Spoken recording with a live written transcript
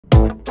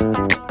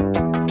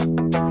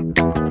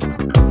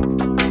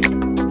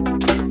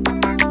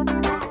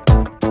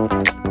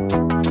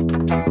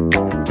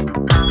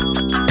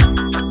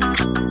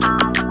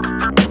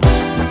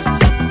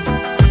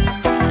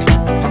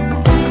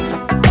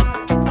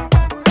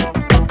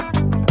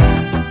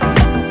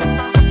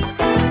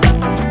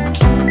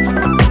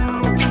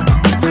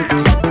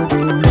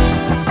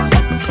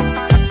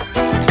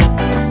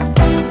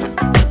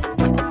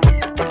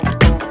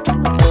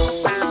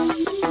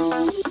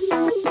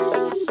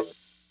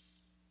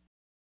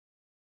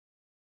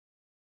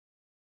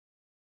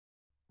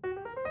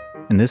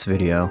In this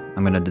video,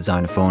 I'm going to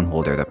design a phone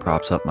holder that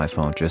props up my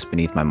phone just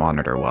beneath my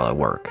monitor while I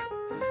work.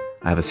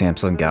 I have a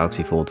Samsung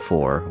Galaxy Fold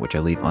 4, which I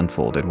leave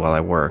unfolded while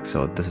I work,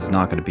 so this is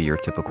not going to be your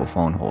typical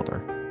phone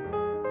holder.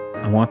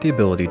 I want the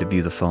ability to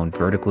view the phone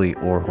vertically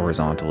or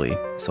horizontally,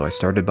 so I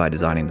started by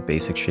designing the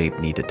basic shape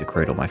needed to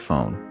cradle my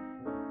phone.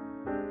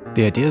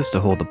 The idea is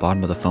to hold the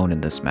bottom of the phone in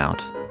this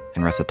mount,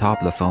 and rest the top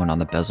of the phone on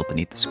the bezel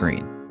beneath the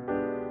screen.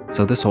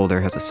 So this holder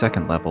has a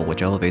second level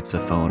which elevates the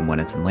phone when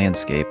it's in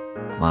landscape,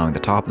 allowing the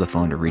top of the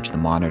phone to reach the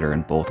monitor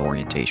in both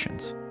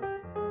orientations.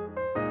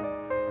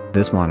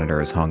 This monitor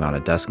is hung on a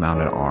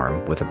desk-mounted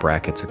arm with a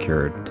bracket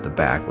secured to the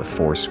back with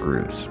 4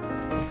 screws.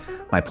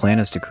 My plan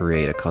is to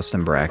create a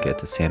custom bracket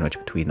to sandwich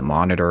between the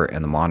monitor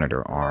and the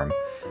monitor arm,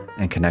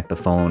 and connect the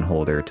phone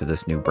holder to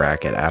this new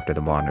bracket after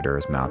the monitor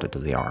is mounted to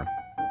the arm.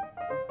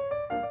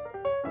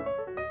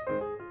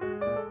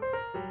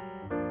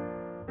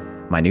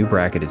 My new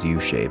bracket is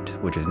U-shaped,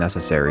 which is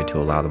necessary to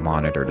allow the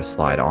monitor to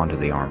slide onto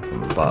the arm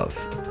from above.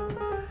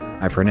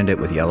 I printed it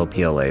with yellow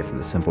PLA for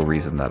the simple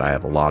reason that I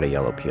have a lot of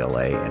yellow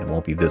PLA and it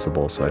won't be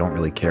visible, so I don't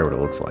really care what it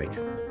looks like.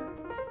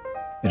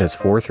 It has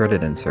 4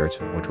 threaded inserts,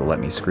 which will let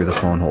me screw the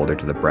phone holder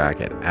to the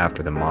bracket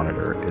after the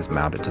monitor is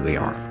mounted to the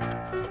arm.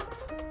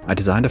 I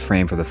designed a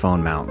frame for the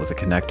phone mount with a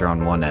connector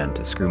on one end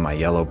to screw my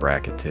yellow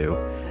bracket to,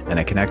 and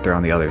a connector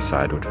on the other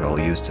side which I'll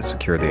use to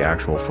secure the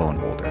actual phone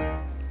holder.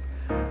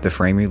 The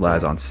frame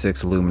relies on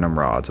 6 aluminum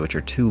rods, which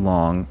are too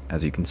long,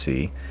 as you can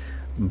see,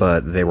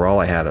 but they were all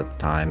I had at the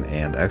time,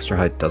 and the extra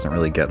height doesn't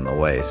really get in the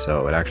way,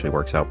 so it actually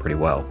works out pretty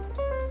well.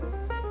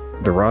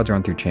 The rods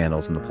run through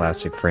channels in the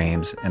plastic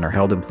frames and are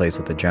held in place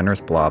with a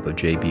generous blob of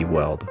JB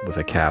Weld with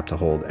a cap to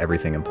hold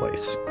everything in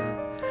place.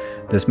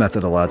 This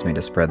method allows me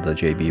to spread the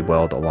JB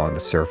Weld along the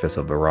surface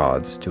of the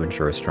rods to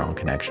ensure a strong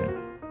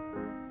connection.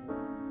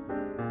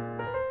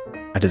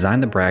 I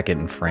designed the bracket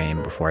and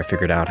frame before I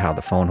figured out how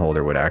the phone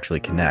holder would actually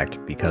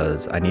connect,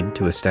 because I needed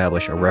to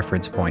establish a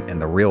reference point in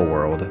the real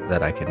world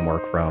that I can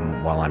work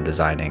from while I'm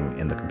designing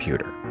in the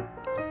computer.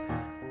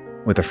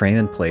 With the frame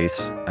in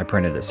place, I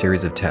printed a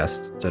series of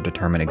tests to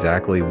determine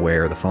exactly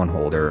where the phone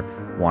holder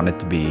wanted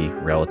to be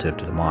relative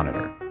to the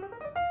monitor.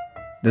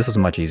 This was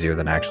much easier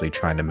than actually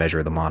trying to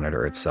measure the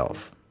monitor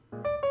itself.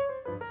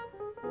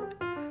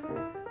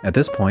 At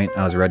this point,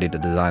 I was ready to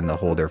design the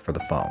holder for the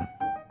phone.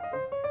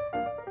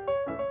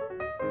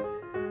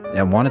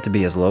 I want it to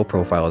be as low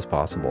profile as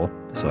possible,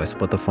 so I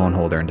split the phone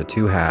holder into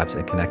 2 halves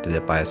and connected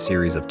it by a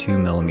series of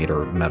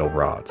 2mm metal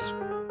rods.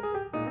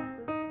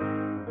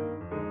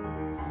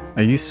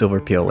 I used silver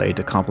PLA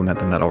to complement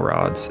the metal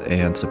rods,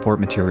 and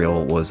support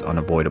material was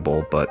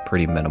unavoidable but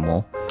pretty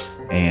minimal,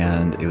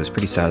 and it was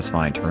pretty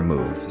satisfying to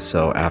remove,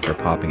 so after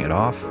popping it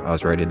off, I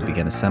was ready to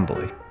begin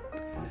assembly.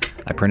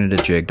 I printed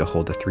a jig to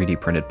hold the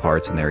 3D printed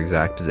parts in their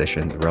exact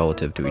positions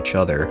relative to each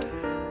other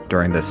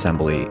during the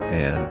assembly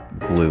and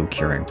glue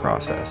curing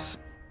process.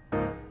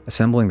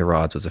 Assembling the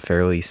rods was a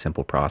fairly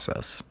simple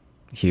process.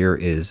 Here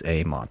is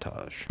a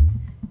montage.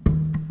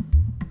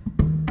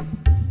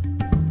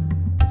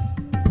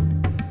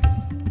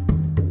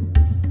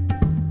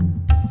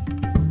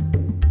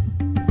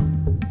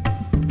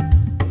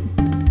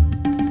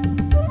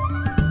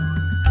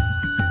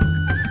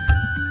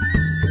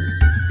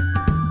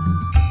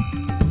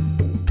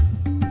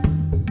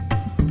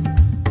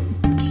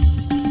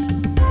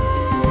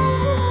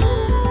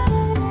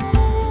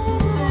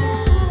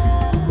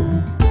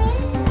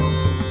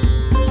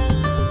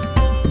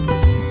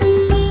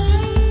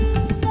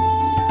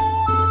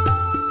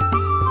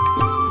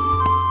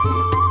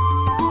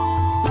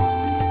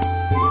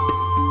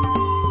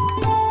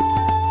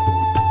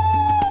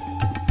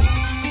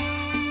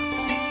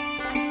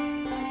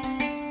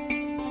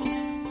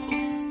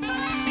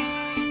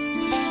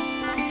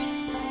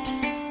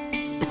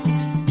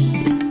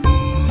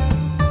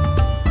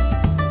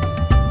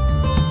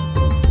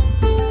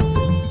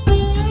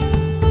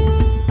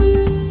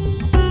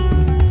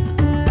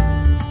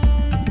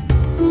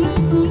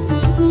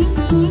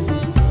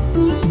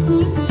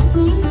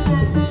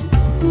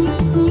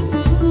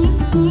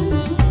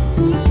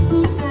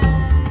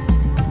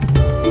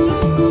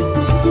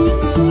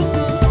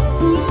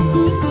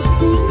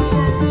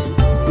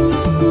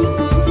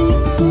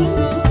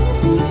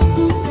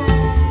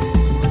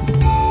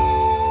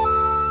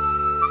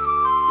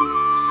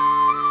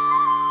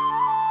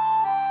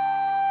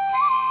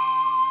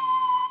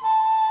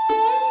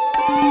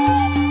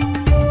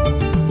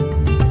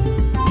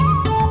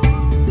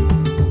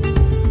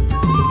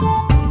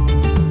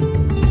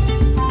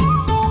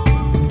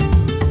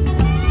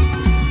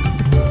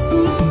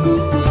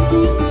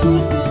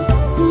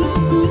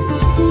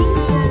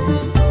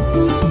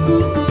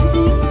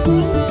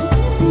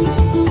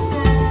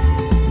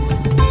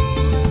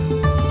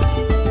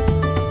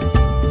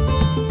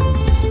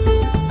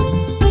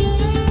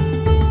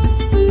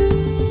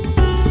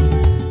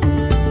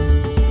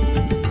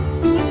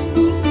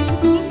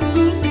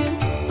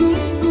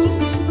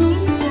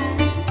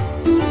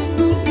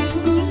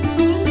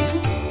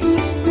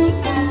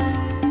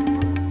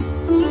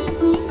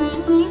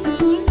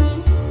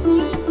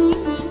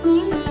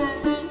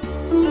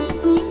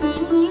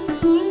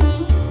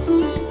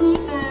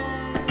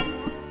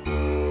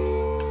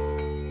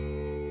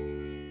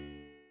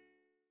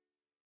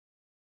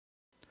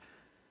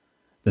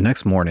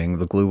 next morning,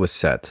 the glue was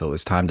set, so it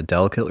was time to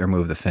delicately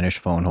remove the finished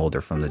phone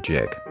holder from the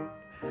jig.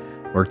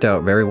 Worked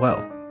out very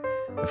well.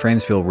 The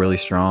frames feel really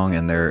strong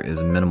and there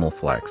is minimal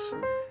flex.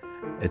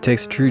 It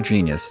takes a true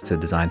genius to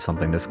design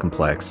something this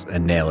complex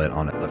and nail it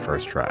on the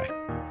first try.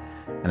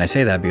 And I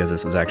say that because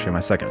this was actually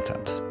my second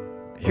attempt.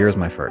 Here's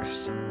my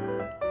first.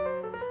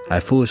 I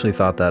foolishly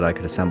thought that I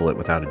could assemble it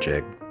without a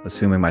jig,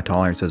 assuming my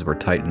tolerances were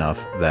tight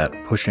enough that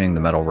pushing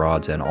the metal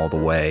rods in all the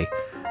way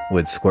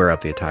would square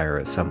up the entire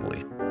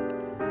assembly.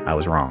 I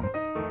was wrong.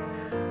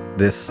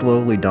 This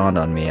slowly dawned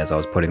on me as I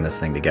was putting this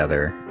thing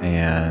together,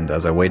 and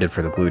as I waited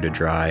for the glue to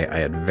dry, I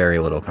had very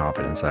little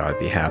confidence that I would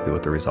be happy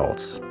with the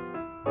results.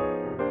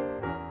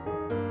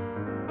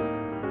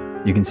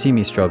 You can see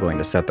me struggling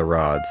to set the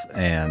rods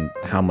and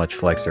how much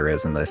flex there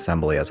is in the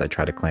assembly as I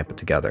try to clamp it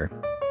together.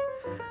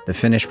 The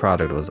finished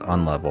product was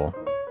unlevel.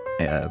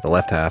 The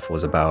left half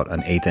was about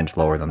an 1/8 inch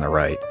lower than the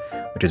right,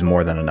 which is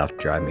more than enough to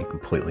drive me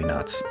completely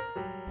nuts.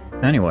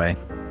 Anyway,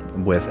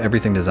 with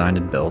everything designed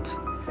and built,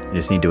 I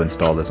just need to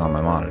install this on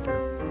my monitor.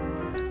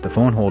 The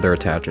phone holder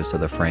attaches to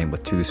the frame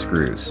with 2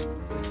 screws.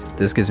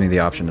 This gives me the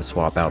option to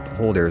swap out the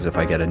holders if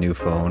I get a new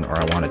phone or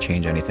I want to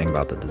change anything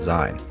about the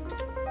design.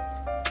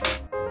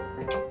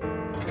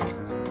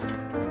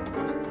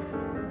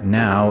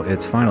 Now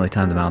it's finally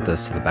time to mount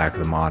this to the back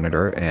of the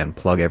monitor and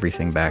plug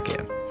everything back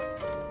in.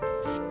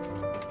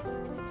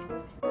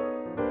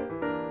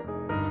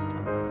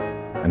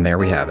 And there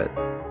we have it,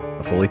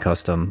 a fully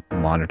custom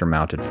monitor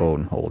mounted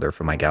phone holder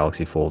for my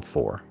Galaxy Fold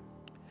 4.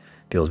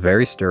 Feels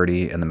very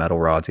sturdy and the metal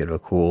rods give it a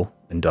cool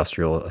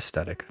industrial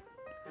aesthetic.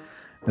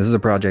 This is a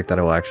project that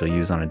I will actually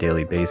use on a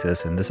daily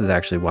basis, and this is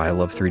actually why I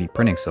love 3D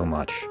printing so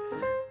much.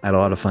 I had a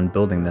lot of fun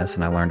building this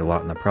and I learned a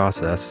lot in the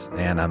process,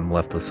 and I'm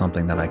left with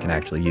something that I can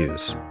actually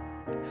use.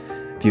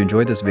 If you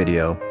enjoyed this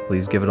video,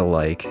 please give it a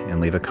like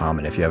and leave a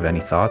comment if you have any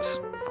thoughts,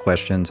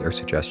 questions, or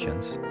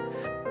suggestions.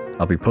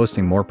 I'll be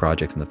posting more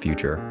projects in the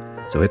future,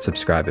 so hit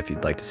subscribe if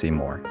you'd like to see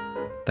more.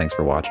 Thanks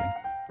for watching.